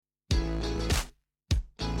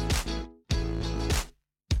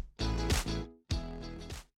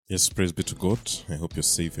Yes, praise be to God. I hope you're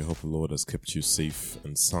safe. I hope the Lord has kept you safe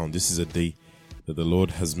and sound. This is a day that the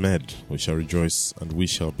Lord has made. We shall rejoice and we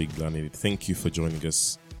shall be glad in it. Thank you for joining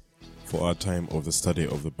us for our time of the study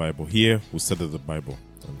of the Bible. Here we study the Bible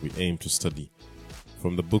and we aim to study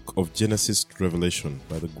from the book of Genesis to Revelation.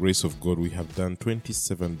 By the grace of God, we have done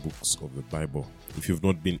 27 books of the Bible. If you've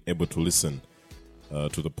not been able to listen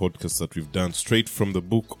to the podcast that we've done straight from the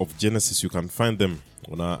book of Genesis, you can find them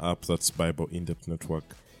on our app, that's Bible In-Depth Network.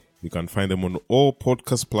 You can find them on all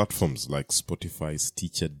podcast platforms like Spotify,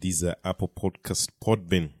 Stitcher, Deezer, Apple Podcast,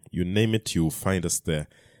 Podbean. You name it, you will find us there.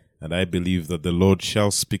 And I believe that the Lord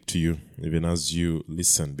shall speak to you even as you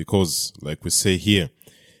listen. Because, like we say here,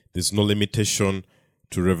 there's no limitation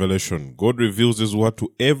to revelation. God reveals His word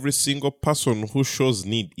to every single person who shows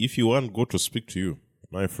need. If you want God to speak to you,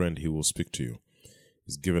 my friend, He will speak to you.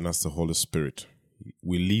 He's given us the Holy Spirit.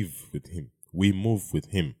 We live with Him. We move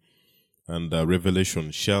with Him. And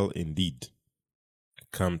revelation shall indeed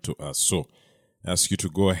come to us. So I ask you to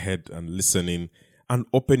go ahead and listen in and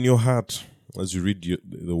open your heart as you read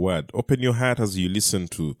the word. Open your heart as you listen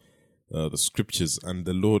to the scriptures, and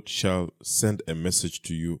the Lord shall send a message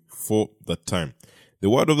to you for that time. The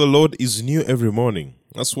word of the Lord is new every morning.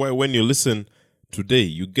 That's why when you listen today,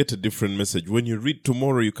 you get a different message. When you read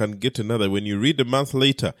tomorrow, you can get another. When you read a month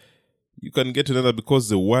later, you can get another, because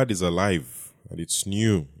the word is alive. And it's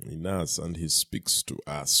new in us, and He speaks to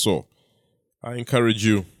us. So I encourage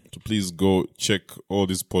you to please go check all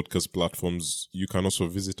these podcast platforms. You can also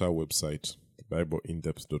visit our website,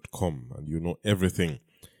 BibleInDepth.com, and you know everything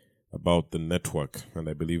about the network. And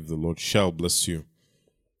I believe the Lord shall bless you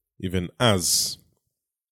even as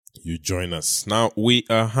you join us. Now, we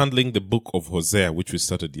are handling the book of Hosea, which we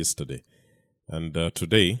started yesterday. And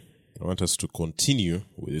today, I want us to continue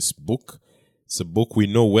with this book. It's a book we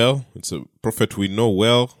know well. It's a prophet we know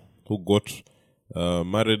well who got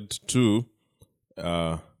married to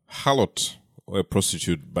a harlot or a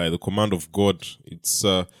prostitute by the command of God. It's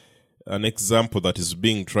an example that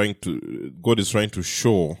God is trying to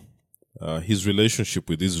show His relationship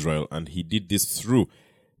with Israel, and He did this through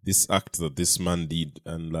this act that this man did.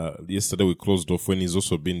 And yesterday we closed off when he's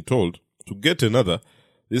also been told to get another,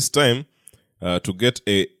 this time to get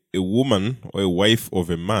a woman or a wife of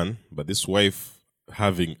a man, but this wife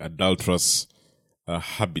having adulterous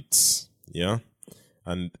habits. Yeah.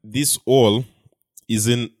 And this all is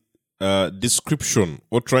in description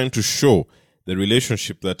or trying to show the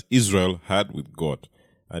relationship that Israel had with God.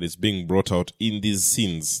 And it's being brought out in these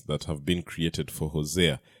scenes that have been created for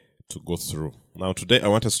Hosea to go through. Now, today I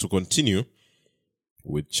want us to continue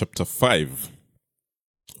with chapter 5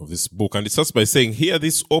 of this book. And it starts by saying, "Hear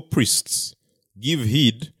this, O priests, give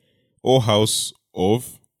heed, O house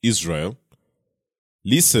of Israel.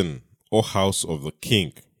 Listen, O house of the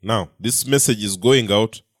king." Now, this message is going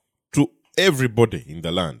out to everybody in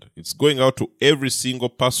the land. It's going out to every single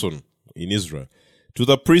person in Israel. To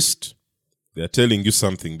the priest, they are telling you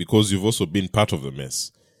something because you've also been part of the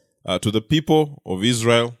mess. To the people of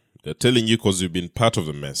Israel, they're telling you because you've been part of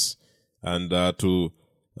the mess. And to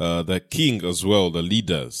the king as well, the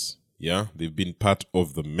leaders, yeah, they've been part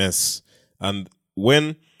of the mess. And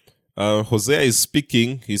when Hosea is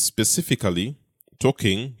speaking, he's specifically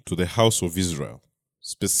talking to the house of Israel,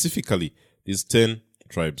 specifically these 10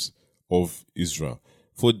 tribes of Israel.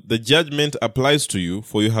 "For the judgment applies to you,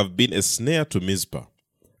 for you have been a snare to Mizpah,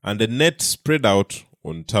 and a net spread out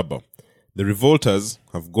on Tabor. The revolters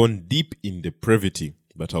have gone deep in depravity,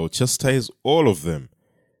 but I will chastise all of them.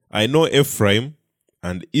 I know Ephraim,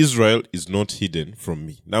 and Israel is not hidden from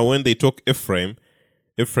me." Now, when they talk Ephraim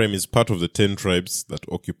is part of the 10 tribes that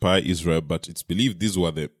occupy Israel, but it's believed these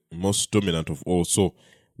were the most dominant of all. So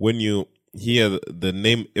when you hear the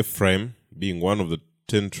name Ephraim being one of the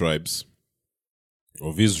 10 tribes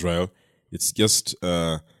of Israel, it's just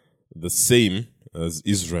the same as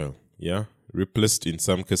Israel, yeah, replaced in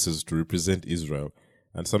some cases to represent Israel.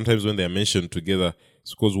 And sometimes when they are mentioned together,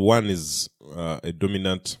 it's because one is a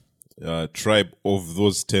dominant tribe of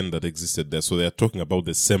those 10 that existed there. So they are talking about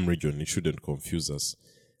the same region. It shouldn't confuse us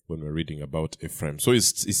when we're reading about Ephraim. So it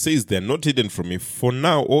says they're not hidden from me. "For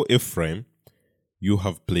now, O Ephraim, you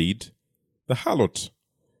have played the harlot."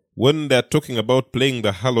 When they're talking about playing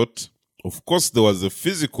the harlot, of course there was the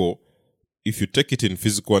physical, if you take it in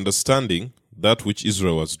physical understanding, that which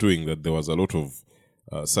Israel was doing, that there was a lot of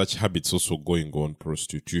such habits also going on: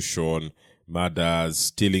 prostitution, murders,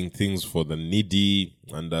 stealing things for the needy,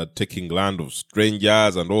 and taking land of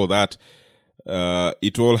strangers and all that.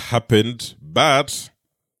 It all happened, but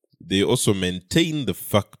they also maintain the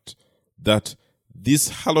fact that this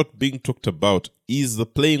harlot being talked about is the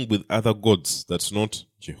playing with other gods that's not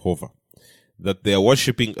Jehovah. that they are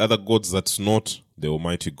worshipping other gods that's not the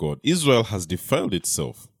Almighty God. Israel has defiled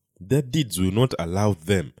itself. Their deeds will not allow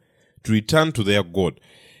them to return to their God.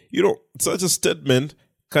 Such a statement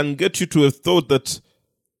can get you to a thought that,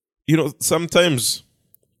 sometimes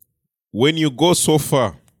when you go so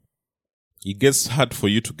far, it gets hard for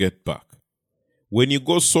you to get back. When you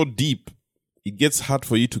go so deep, it gets hard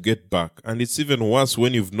for you to get back. And it's even worse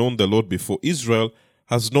when you've known the Lord before. Israel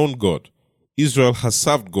has known God. Israel has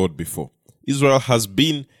served God before. Israel has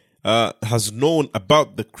known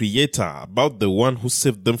about the Creator, about the one who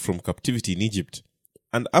saved them from captivity in Egypt.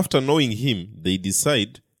 And after knowing Him, they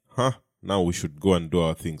decide, now we should go and do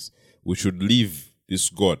our things. We should leave this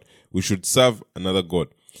God. We should serve another God.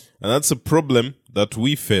 And that's a problem that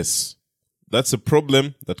we face. That's a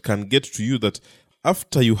problem that can get to you, that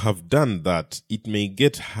after you have done that, it may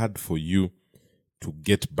get hard for you to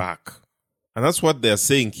get back. And that's what they are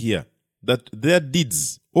saying here, that their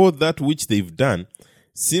deeds, or that which they've done,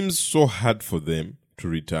 seems so hard for them to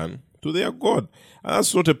return to their God. And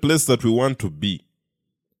that's not a place that we want to be.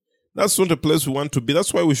 That's not a place we want to be.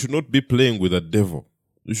 That's why we should not be playing with the devil.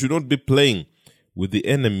 We should not be playing with the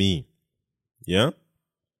enemy. Yeah?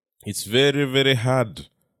 It's very, very hard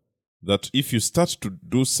that if you start to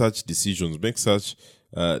do such decisions, make such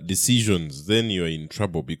decisions, then you're in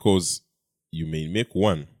trouble, because you may make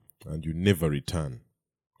one and you never return.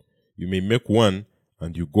 You may make one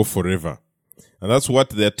and you go forever. And that's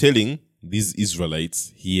what they're telling these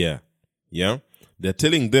Israelites here. Yeah? They're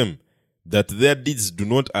telling them that their deeds do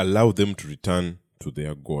not allow them to return to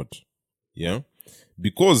their God. Yeah?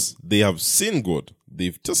 Because they have seen God,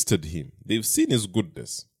 they've tested Him, they've seen His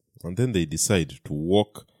goodness, and then they decide to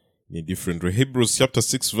walk in a different way. Hebrews chapter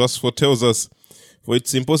 6 verse 4 tells us, "For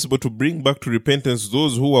it's impossible to bring back to repentance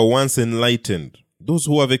those who were once enlightened, those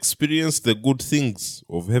who have experienced the good things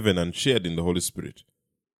of heaven and shared in the Holy Spirit."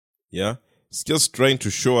 Yeah? It's just trying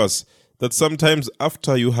to show us that sometimes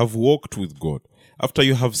after you have walked with God, after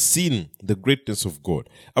you have seen the greatness of God,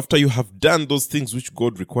 after you have done those things which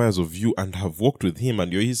God requires of you and have walked with Him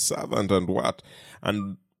and you're His servant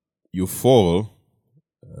and you fall,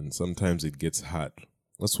 and sometimes it gets hard.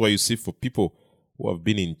 That's why you see, for people who have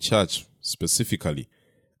been in church specifically,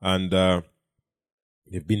 and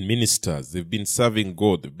they've been ministers, they've been serving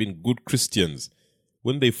God, they've been good Christians,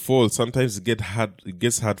 when they fall, sometimes it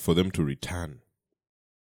gets hard for them to return,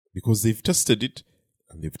 because they've tested it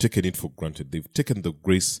and they've taken it for granted. They've taken the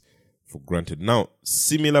grace for granted. Now,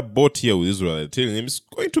 similar boat here with Israel. They're telling them it's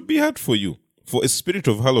going to be hard for you, for a spirit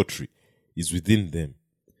of harlotry is within them.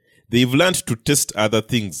 They've learned to test other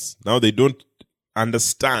things. Now they don't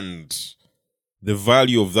understand the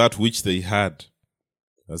value of that which they had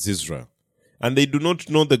as Israel. And they do not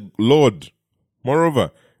know the Lord.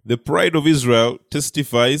 Moreover, the pride of Israel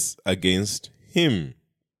testifies against Him.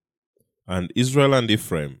 And Israel and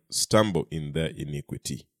Ephraim stumble in their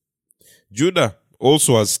iniquity. Judah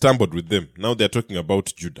also has stumbled with them. Now they're talking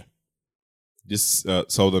about Judah. This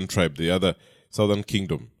southern tribe, the other southern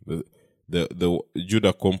kingdom. The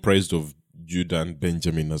Judah comprised of Judah and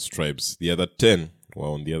Benjamin as tribes. The other 10 were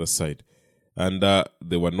on the other side. And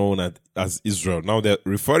they were known as Israel. Now they're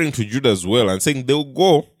referring to Judah as well and saying they'll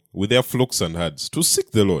go with their flocks and herds to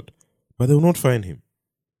seek the Lord, but they will not find Him.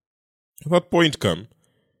 At that point come,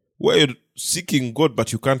 where you're seeking God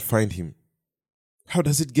but you can't find Him. How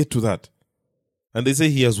does it get to that? And they say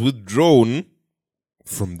He has withdrawn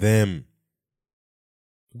from them.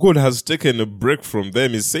 God has taken a break from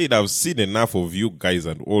them. He said, I've seen enough of you guys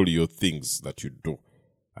and all your things that you do.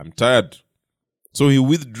 I'm tired. So He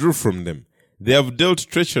withdrew from them. They have dealt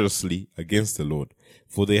treacherously against the Lord,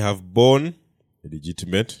 for they have borne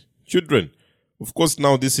illegitimate children. Of course,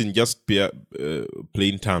 now this in just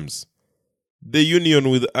plain terms. The union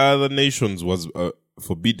with other nations was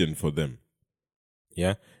forbidden for them.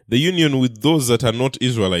 Yeah, the union with those that are not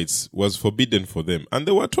Israelites was forbidden for them. And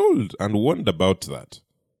they were told and warned about that.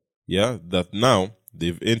 Yeah, that now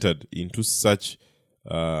they've entered into such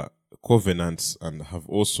covenants and have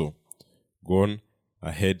also gone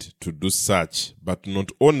ahead to do such. But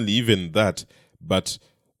not only even that, but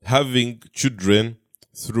having children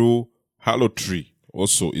through harlotry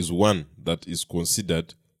also is one that is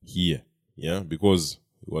considered here. Yeah, because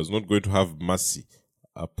He was not going to have mercy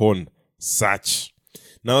upon such.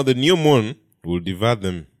 Now the new moon will devour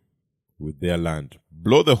them with their land.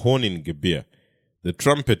 Blow the horn in Gibeah, the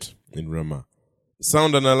trumpet in Ramah.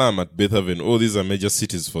 Sound an alarm at Bethaven. All these are major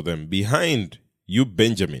cities for them. Behind you,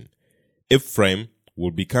 Benjamin, Ephraim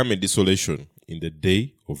will become a desolation in the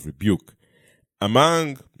day of rebuke.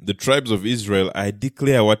 Among the tribes of Israel, I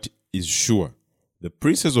declare what is sure. The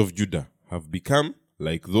princes of Judah have become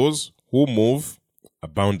like those who move a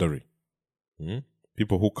boundary.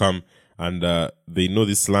 People who come and they know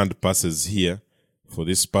this land passes here for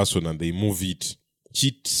this person and they move it.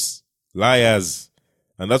 Cheats, liars.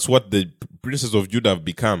 And that's what the princes of Judah have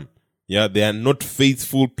become. Yeah, they are not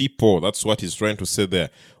faithful people. That's what he's trying to say there.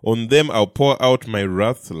 On them I'll pour out my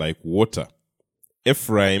wrath like water.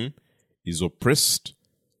 Ephraim is oppressed,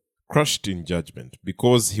 crushed in judgment,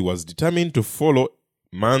 because he was determined to follow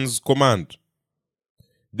man's command.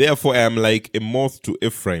 Therefore I am like a moth to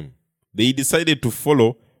Ephraim. They decided to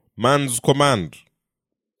follow man's command.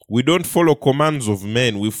 We don't follow commands of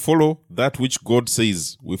men. We follow that which God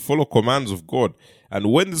says. We follow commands of God.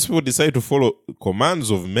 And when these people decide to follow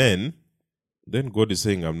commands of men, then God is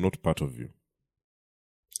saying, I'm not part of you.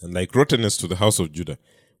 And like rottenness to the house of Judah,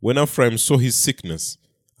 when Ephraim saw his sickness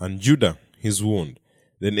and Judah his wound,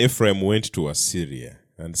 then Ephraim went to Assyria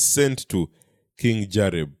and sent to King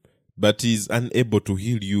Jareb, but he is unable to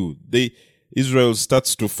heal you. Israel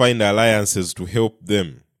starts to find alliances to help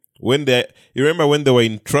them. You remember when they were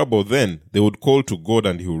in trouble then, they would call to God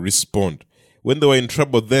and he would respond. When they were in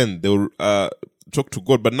trouble then, they would talk to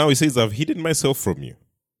God. But now he says, I've hidden myself from you.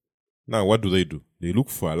 Now what do? They look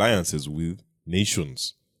for alliances with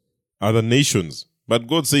nations, other nations. But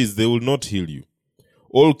God says they will not heal you.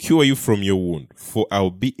 I'll cure you from your wound, for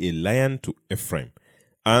I'll be a lion to Ephraim,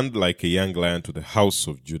 and like a young lion to the house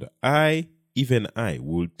of Judah. Even I,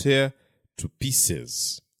 will tear to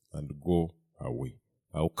pieces and go away.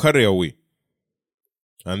 I'll carry away,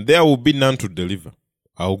 and there will be none to deliver.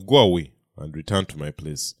 I'll go away and return to my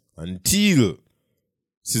place until,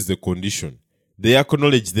 this is the condition, they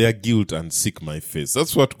acknowledge their guilt and seek my face.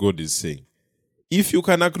 That's what God is saying. If you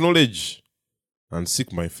can acknowledge and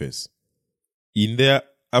seek my face, in their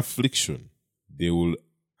affliction, they will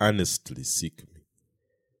earnestly seek me.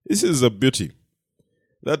 This is the beauty,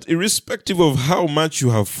 that irrespective of how much you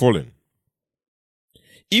have fallen,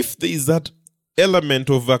 if there is that element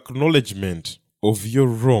of acknowledgement of your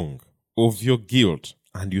wrong, of your guilt,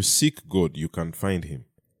 and you seek God, you can find him.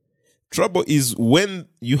 Trouble is when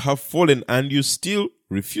you have fallen and you still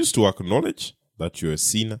refuse to acknowledge that you're a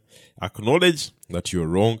sinner, acknowledge that you're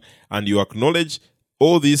wrong, and you acknowledge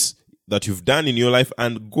all this that you've done in your life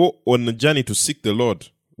and go on a journey to seek the Lord.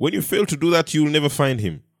 When you fail to do that, you'll never find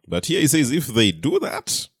him. But here he says, if they do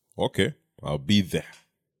that, okay, I'll be there.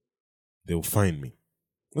 They'll find me.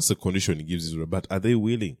 That's the condition he gives Israel. But are they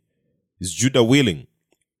willing? Is Judah willing?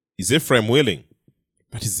 Is Ephraim willing?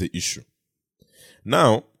 That is the issue.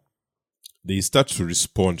 Now, they start to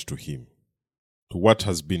respond to him, to what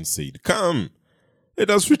has been said. Come, let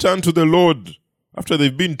us return to the Lord. After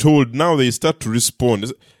they've been told, now they start to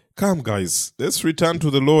respond. Come, guys, let's return to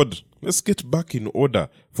the Lord. Let's get back in order,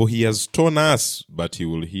 for he has torn us, but he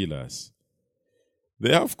will heal us.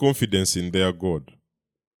 They have confidence in their God.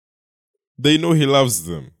 They know he loves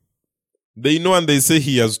them. They know and they say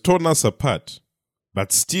he has torn us apart,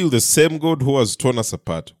 but still the same God who has torn us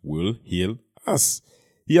apart will heal us.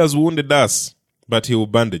 He has wounded us, but he will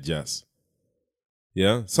bandage us.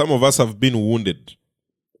 Yeah, some of us have been wounded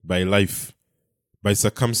by life, by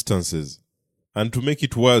circumstances. And to make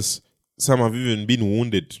it worse, some have even been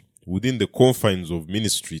wounded within the confines of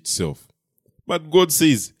ministry itself. But God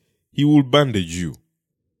says he will bandage you.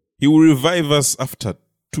 He will revive us after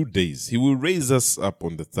 2 days. He will raise us up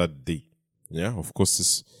on the 3rd day. Yeah, of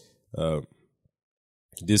course,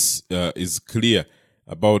 this is clear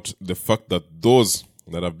about the fact that those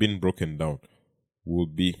that have been broken down will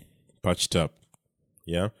be patched up.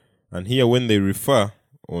 Yeah, and here when they refer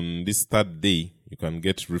on this 3rd day, you can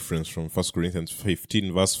get reference from 1 Corinthians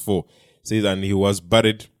 15 verse 4. It says, and he was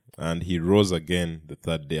buried and he rose again the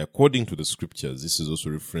 3rd day. According to the scriptures, this is also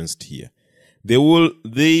referenced here.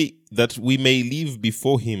 That we may live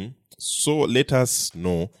before him, so let us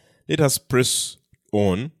press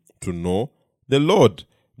on to know the Lord.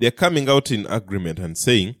 They're coming out in agreement and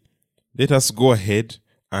saying, let us go ahead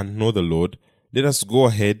and know the Lord. Let us go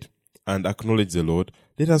ahead and acknowledge the Lord.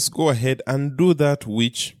 Let us go ahead and do that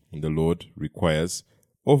which the Lord requires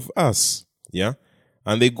of us. Yeah?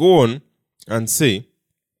 And they go on and say,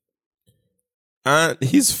 and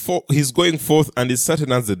he's going forth and is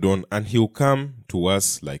certain as the dawn, and he'll come to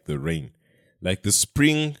us like the rain, like the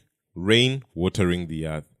spring rain watering the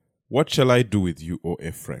earth. What shall I do with you, O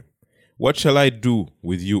Ephraim? What shall I do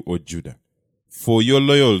with you, O Judah? For your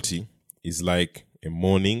loyalty is like a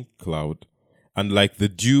morning cloud, and like the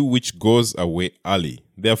dew which goes away early.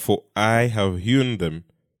 Therefore I have hewn them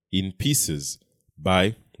in pieces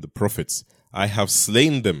by the prophets. I have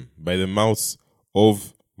slain them by the mouths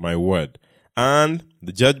of my word. And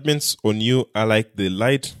the judgments on you are like the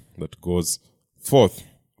light that goes forth.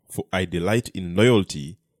 For I delight in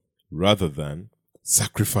loyalty rather than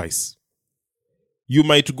sacrifice. You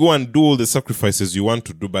might go and do all the sacrifices you want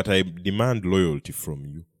to do, but I demand loyalty from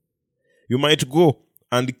you. You might go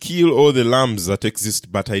and kill all the lambs that exist,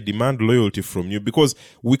 but I demand loyalty from you, because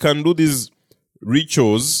we can do these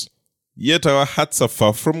rituals, yet our hearts are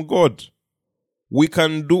far from God. We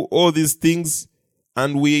can do all these things,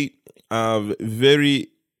 and we are very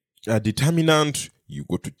determinant. You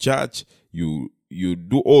go to church, you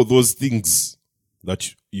do all those things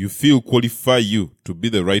that you feel qualify you to be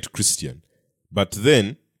the right Christian. But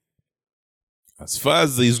then, as far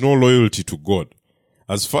as there is no loyalty to God,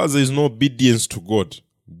 as far as there is no obedience to God,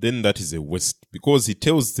 then that is a waste. Because he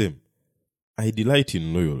tells them, I delight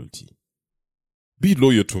in loyalty. Be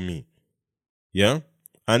loyal to me. Yeah?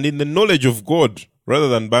 And in the knowledge of God, rather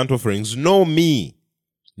than burnt offerings, know me.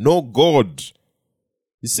 Know God.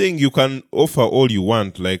 He's saying you can offer all you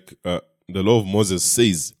want, like the law of Moses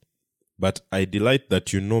says, but I delight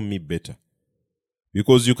that you know me better.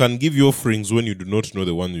 Because you can give your offerings when you do not know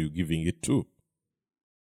the one you're giving it to.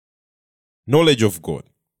 Knowledge of God.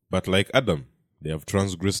 But like Adam, they have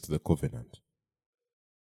transgressed the covenant.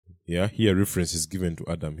 Yeah, here reference is given to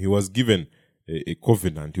Adam. He was given a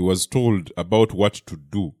covenant. He was told about what to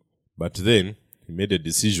do. But then he made a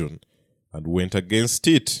decision and went against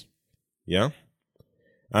it. Yeah?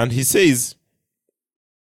 And he says,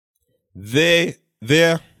 There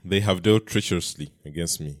they have dealt treacherously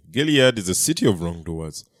against me. Gilead is a city of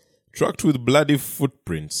wrongdoers, tracked with bloody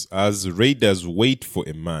footprints as raiders wait for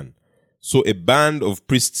a man. So a band of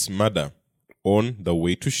priests murder on the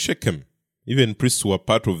way to Shechem. Even priests who are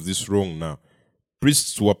part of this wrong now.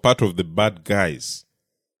 Priests who are part of the bad guys.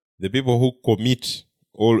 The people who commit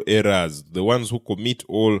all errors. The ones who commit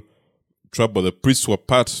all trouble. The priests who are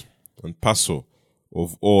part and parcel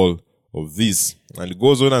of all of this. And it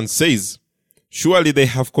goes on and says, surely they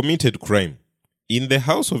have committed crime. In the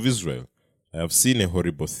house of Israel, I have seen a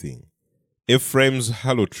horrible thing. Ephraim's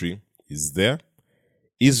harlotry is there.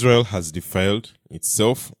 Israel has defiled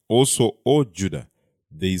itself. Also, O Judah,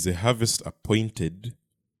 there is a harvest appointed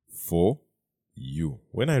for you.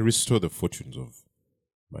 When I restore the fortunes of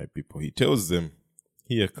my people, he tells them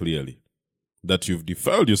here clearly that you've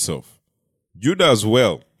defiled yourself. Judah as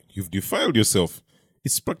well, you've defiled yourself.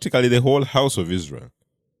 It's practically the whole house of Israel.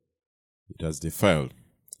 It has defiled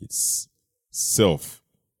itself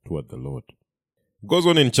toward the Lord. Goes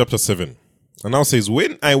on in chapter 7, and now says,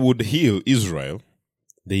 when I would heal Israel,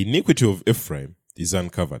 the iniquity of Ephraim is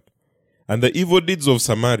uncovered, and the evil deeds of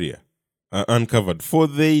Samaria are uncovered, for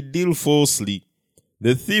they deal falsely.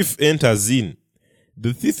 The thief enters in.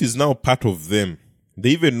 The thief is now part of them.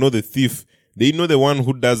 They even know the thief. They know the one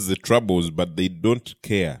who does the troubles, but they don't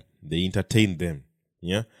care. They entertain them.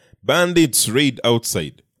 Yeah? Bandits raid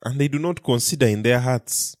outside, and they do not consider in their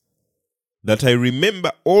hearts that I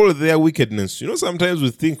remember all their wickedness. You know, sometimes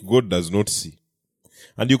we think God does not see.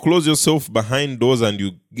 And you close yourself behind doors and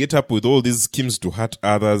you get up with all these schemes to hurt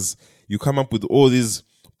others. You come up with all these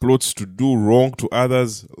plots to do wrong to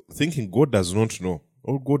others, thinking God does not know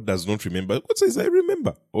or God does not remember. God says, I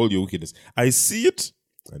remember all your wickedness. I see it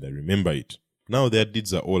and I remember it. Now their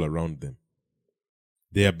deeds are all around them.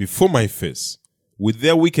 They are before my face. With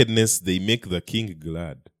their wickedness, they make the king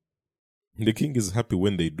glad. The king is happy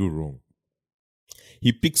when they do wrong.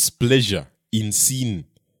 He picks pleasure in sin.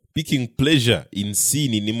 Picking pleasure in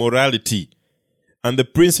sin, in immorality. And the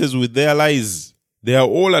princes with their lies, they are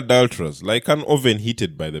all adulterers, like an oven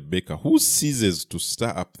heated by the baker, who ceases to stir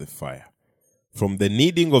up the fire. From the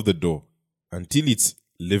kneading of the dough until it's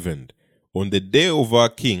leavened. On the day of our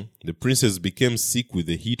king, the princes became sick with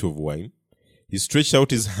the heat of wine. He stretched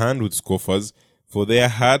out his hand with scoffers, for their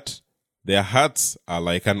hearts are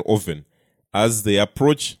like an oven. As they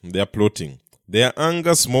approach, they are plotting. Their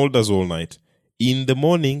anger smolders all night. In the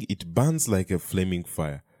morning, it burns like a flaming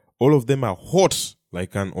fire. All of them are hot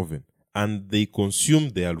like an oven, and they consume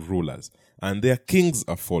their rulers, and their kings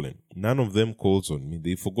are fallen. None of them calls on me.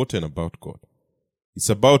 They've forgotten about God. It's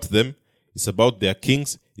about them. It's about their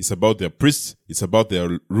kings. It's about their priests. It's about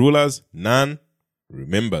their rulers. None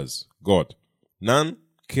remembers God. None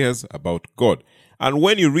cares about God. And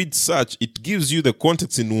when you read such, it gives you the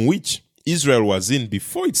context in which Israel was in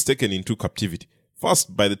before it's taken into captivity.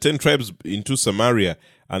 First, by the 10 tribes into Samaria,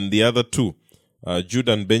 and the other 2,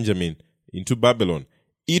 Judah and Benjamin, into Babylon.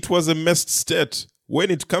 It was a messed state.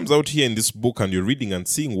 When it comes out here in this book and you're reading and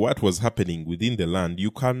seeing what was happening within the land,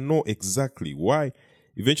 you can know exactly why.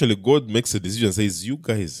 Eventually, God makes a decision and says, you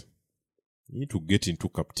guys need to get into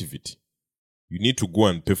captivity. You need to go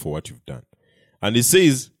and pay for what you've done. And he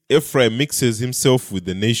says, Ephraim mixes himself with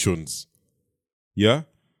the nations. Yeah?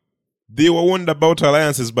 They were warned about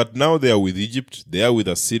alliances, but now they are with Egypt, they are with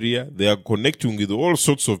Assyria, they are connecting with all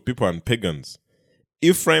sorts of people and pagans.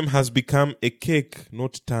 Ephraim has become a cake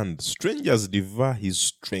not turned. Strangers devour his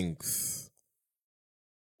strength.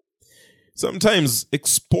 Sometimes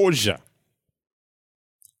exposure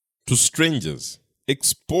to strangers,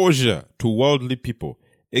 exposure to worldly people,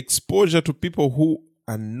 exposure to people who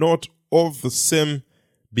are not of the same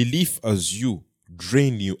belief as you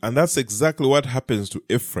drain you. And that's exactly what happens to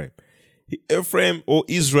Ephraim. Ephraim or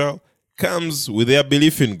Israel comes with their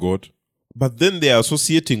belief in God, but then they are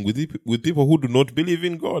associating with people who do not believe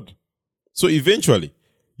in God. So eventually,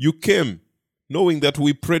 you came knowing that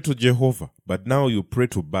we pray to Jehovah, but now you pray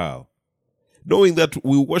to Baal. Knowing that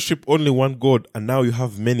we worship only one God, and now you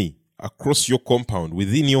have many across your compound,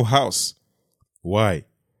 within your house. Why?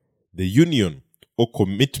 The union or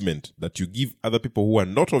commitment that you give other people who are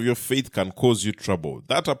not of your faith can cause you trouble.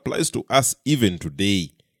 That applies to us even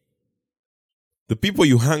today. The people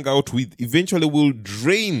you hang out with eventually will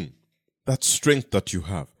drain that strength that you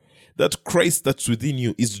have. That Christ that's within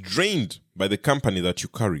you is drained by the company that you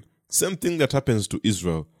carry. Same thing that happens to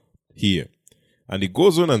Israel here. And he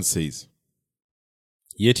goes on and says,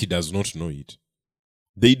 yet he does not know it.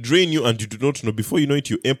 They drain you and you do not know. Before you know it,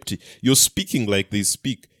 you're empty. You're speaking like they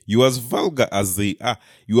speak. You're as vulgar as they are.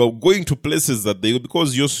 You are going to places that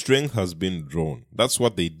because your strength has been drawn. That's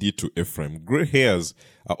what they did to Ephraim. Gray hairs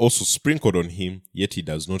are also sprinkled on him, yet he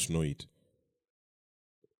does not know it.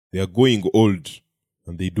 They are going old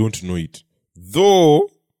and they don't know it.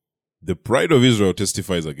 Though the pride of Israel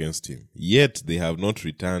testifies against him, yet they have not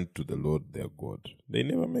returned to the Lord their God. They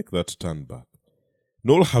never make that turn back.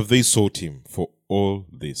 Nor have they sought him for all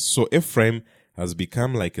this. So Ephraim has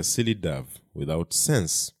become like a silly dove without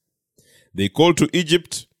sense. They call to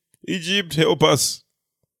Egypt, Egypt, help us.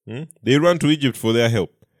 They run to Egypt for their help.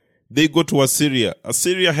 They go to Assyria,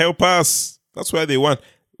 Assyria, help us. That's why they want.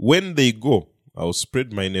 When they go, I'll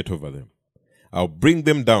spread my net over them. I'll bring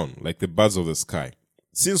them down like the birds of the sky.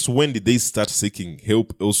 Since when did they start seeking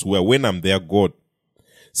help elsewhere when I'm their God?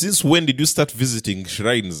 Since when did you start visiting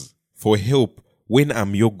shrines for help when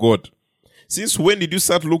I'm your God? Since when did you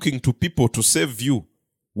start looking to people to save you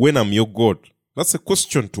when I'm your God? That's a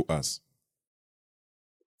question to us.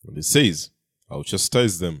 And it says, I'll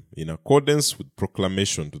chastise them in accordance with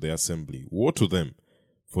proclamation to the assembly. Woe to them,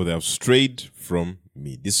 for they have strayed from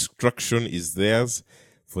me. Destruction is theirs,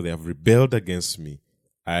 for they have rebelled against me.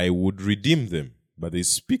 I would redeem them, but they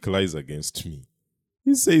speak lies against me.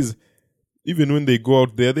 He says, even when they go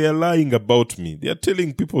out there, they are lying about me. They are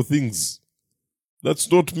telling people things.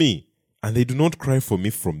 That's not me. And they do not cry for me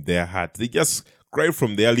from their heart. They just cry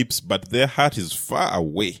from their lips, but their heart is far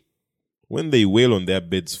away. When they wail on their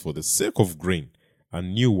beds for the sake of grain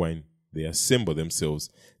and new wine, they assemble themselves.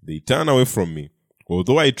 They turn away from me.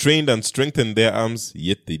 Although I trained and strengthened their arms,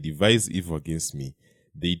 yet they devise evil against me.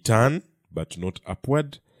 They turn, but not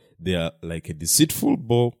upward. They are like a deceitful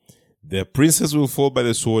bow. Their princes will fall by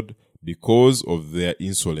the sword because of their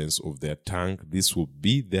insolence of their tongue. This will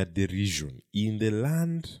be their derision in the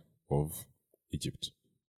land of Egypt.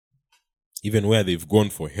 Even where they've gone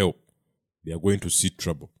for help, they are going to see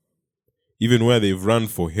trouble. Even where they've run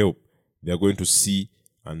for help, they are going to see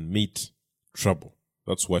and meet trouble.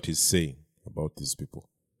 That's what he's saying about these people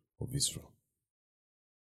of Israel.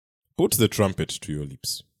 Put the trumpet to your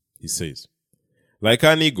lips, he says. Like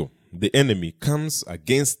an eagle, the enemy comes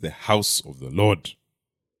against the house of the Lord,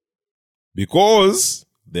 because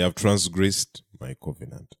they have transgressed my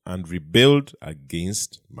covenant and rebelled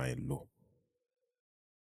against my law.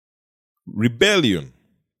 Rebellion,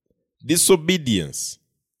 disobedience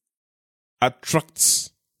attracts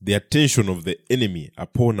the attention of the enemy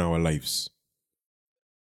upon our lives.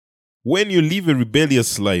 When you live a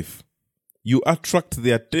rebellious life, you attract the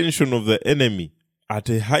attention of the enemy at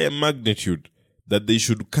a higher magnitude that they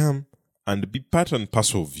should come and be part and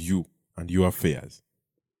parcel of you and your affairs.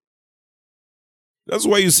 That's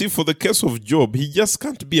why you see, for the case of Job, he just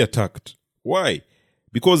can't be attacked. Why?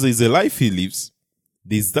 Because there is a life he lives,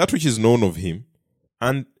 there is that which is known of him,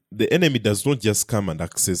 and the enemy does not just come and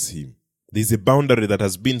access him. There is a boundary that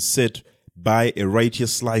has been set by a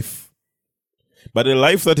righteous life. But a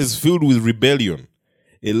life that is filled with rebellion,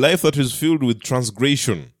 a life that is filled with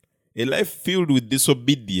transgression, a life filled with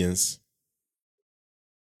disobedience,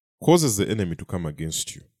 causes the enemy to come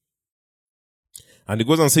against you. And he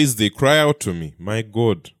goes and says, they cry out to me, my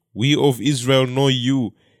God, we of Israel know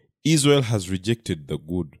you. Israel has rejected the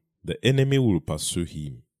good. The enemy will pursue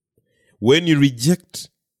him. When you reject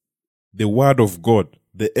the word of God,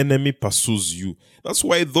 the enemy pursues you. That's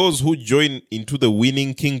why those who join into the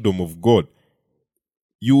winning kingdom of God,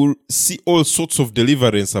 you will see all sorts of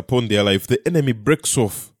deliverance upon their life. The enemy breaks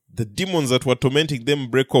off. The demons that were tormenting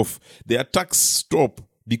them break off. The attacks stop.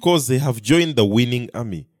 because they have joined the winning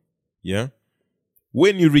army. Yeah?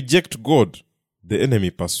 When you reject God, the enemy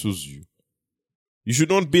pursues you. You should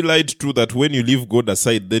not be lied to that when you leave God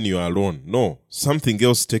aside, then you are alone. No, something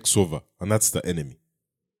else takes over, and that's the enemy.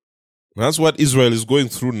 And that's what Israel is going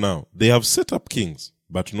through now. They have set up kings,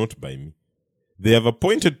 but not by me. They have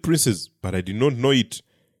appointed princes, but I did not know it.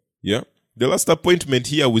 Yeah? The last appointment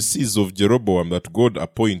here we see is of Jeroboam, that God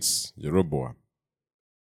appoints Jeroboam.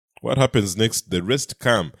 What happens next? The rest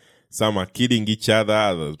come. Some are killing each other,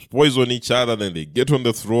 others poison each other, then they get on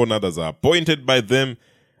the throne, others are appointed by them.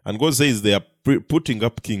 And God says they are putting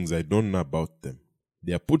up kings. I don't know about them.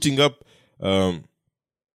 They are putting up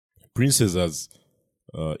princes as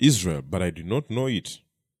Israel, but I do not know it.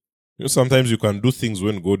 You know, sometimes you can do things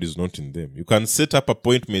when God is not in them. You can set up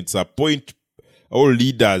appointments, appoint all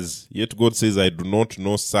leaders, yet God says, I do not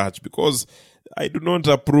know such, because I do not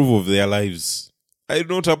approve of their lives. I do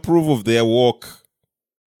not approve of their work.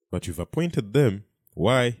 But you've appointed them.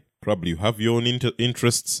 Why? Probably you have your own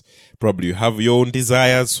interests. Probably you have your own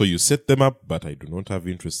desires, so you set them up. But I do not have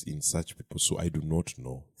interest in such people, so I do not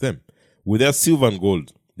know them. With their silver and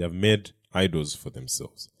gold, they have made idols for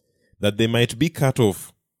themselves, that they might be cut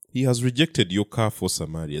off. He has rejected your car for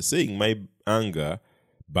Samaria, saying, my anger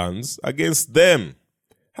burns against them.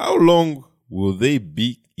 How long will they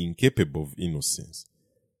be incapable of innocence?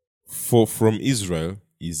 For from Israel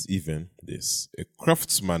is even this. A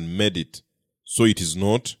craftsman made it, so it is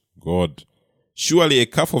not God. Surely a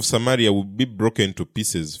calf of Samaria will be broken to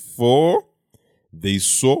pieces, for they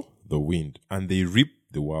sow the wind, and they reap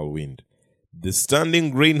the whirlwind. The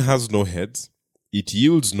standing grain has no heads, it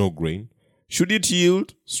yields no grain. Should it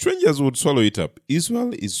yield, strangers would swallow it up.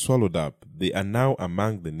 Israel is swallowed up. They are now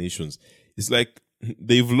among the nations. It's like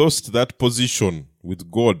they've lost that position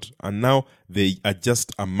with God, and now they are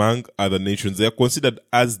just among other nations. They are considered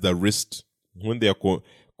as the rest. When they are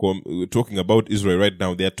talking about Israel right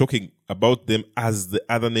now, they are talking about them as the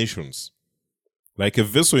other nations. Like a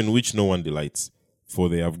vessel in which no one delights, for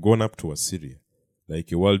they have gone up to Assyria.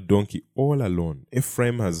 Like a wild donkey all alone,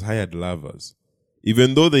 Ephraim has hired lovers.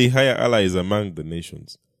 Even though they hire allies among the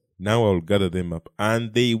nations, now I will gather them up,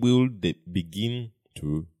 and they will begin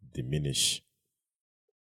to diminish.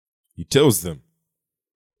 He tells them,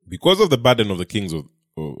 because of the burden of the kings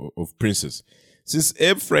of princes, since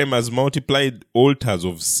Ephraim has multiplied altars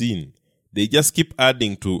of sin, they just keep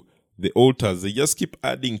adding to the altars, they just keep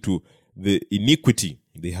adding to the iniquity.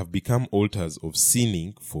 They have become altars of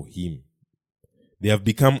sinning for him. They have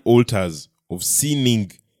become altars of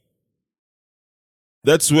sinning.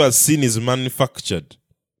 That's where sin is manufactured.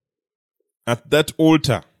 At that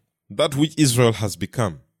altar, that which Israel has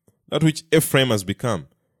become, that which Ephraim has become,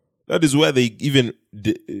 that is where they even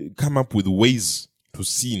come up with ways to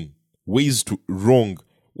sin, ways to wrong,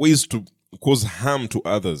 ways to cause harm to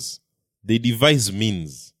others. They devise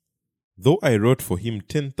means. Though I wrote for him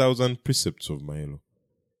 10,000 precepts of my law.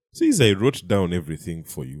 Says I wrote down everything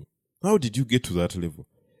for you. How did you get to that level?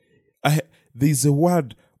 There is a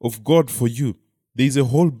word of God for you. There is a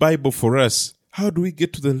whole Bible for us. How do we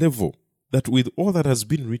get to the level that with all that has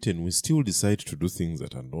been written, we still decide to do things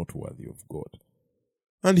that are not worthy of God?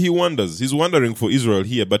 And he wonders. He's wondering for Israel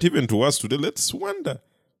here, but even to us today, let's wonder.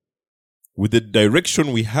 With the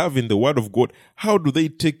direction we have in the Word of God, how do they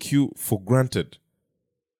take you for granted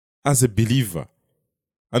as a believer?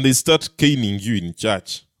 And they start caning you in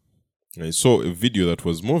church. I saw a video that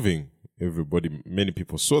was moving. Many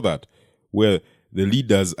people saw that, where the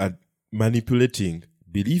leaders are manipulating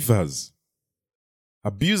believers,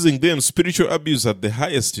 abusing them, spiritual abuse at the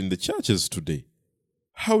highest in the churches today.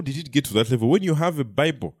 How did it get to that level? When you have a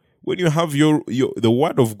Bible, when you have the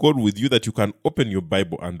Word of God with you, that you can open your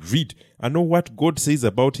Bible and read and know what God says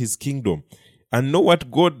about His kingdom, and know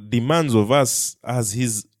what God demands of us as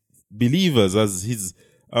His believers, as His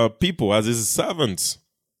people, as His servants.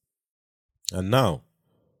 And now,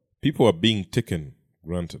 people are being taken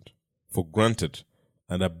for granted,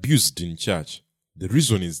 and abused in church. The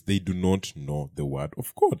reason is they do not know the Word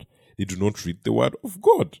of God. They do not read the Word of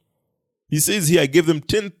God. He says here, I gave them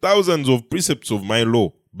 10,000s of precepts of my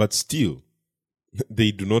law, but still,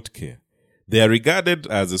 they do not care. They are regarded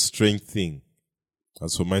as a strange thing.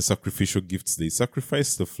 As for my sacrificial gifts, they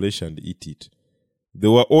sacrifice the flesh and eat it.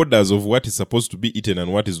 There were orders of what is supposed to be eaten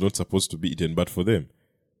and what is not supposed to be eaten, but for them,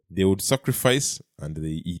 they would sacrifice and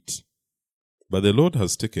they eat. But the Lord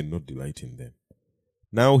has taken no delight in them.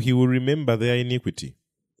 Now he will remember their iniquity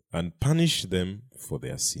and punish them for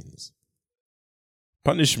their sins.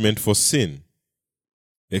 Punishment for sin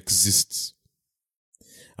exists.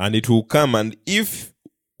 And it will come. And if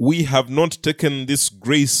we have not taken this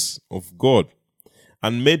grace of God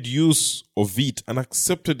and made use of it and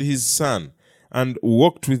accepted his son and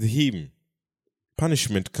walked with him,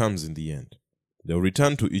 punishment comes in the end. They'll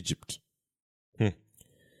return to Egypt.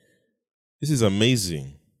 This is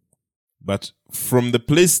amazing. But from the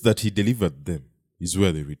place that he delivered them is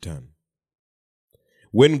where they return.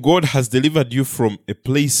 When God has delivered you from a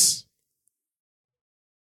place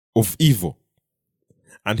of evil,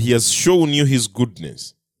 and he has shown you his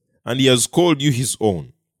goodness, and he has called you his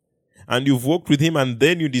own, and you've walked with him, and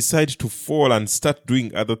then you decide to fall and start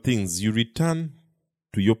doing other things, you return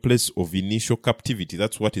to your place of initial captivity.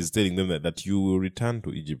 That's what he's telling them, that you will return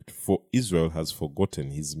to Egypt. For Israel has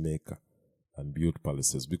forgotten his maker and built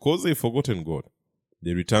palaces. Because they've forgotten God,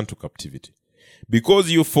 they return to captivity.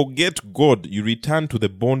 Because you forget God, you return to the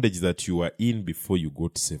bondage that you were in before you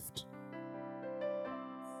got saved.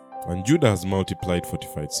 And Judah has multiplied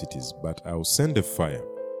fortified cities, but I will send a fire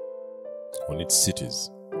on its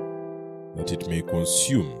cities, that it may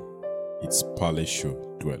consume its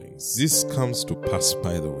palatial dwellings. This comes to pass,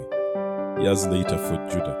 by the way, years later for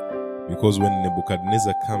Judah, because when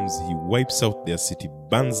Nebuchadnezzar comes, he wipes out their city,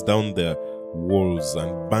 burns down their walls,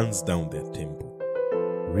 and burns down their temple.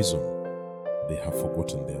 Reason: they have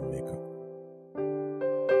forgotten their maker.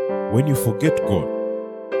 When you forget God,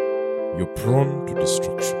 you're prone to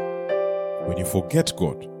destruction. When you forget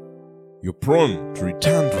God, you're prone to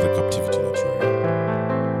return to the captivity that you're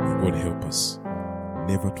in. May God help us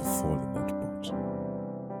never to fall in that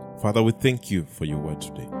boat. Father, we thank you for your word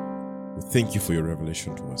today. We thank you for your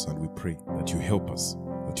revelation to us, and we pray that you help us,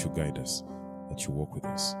 that you guide us, that you walk with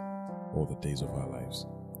us all the days of our lives.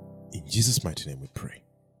 In Jesus' mighty name we pray.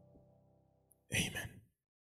 Amen.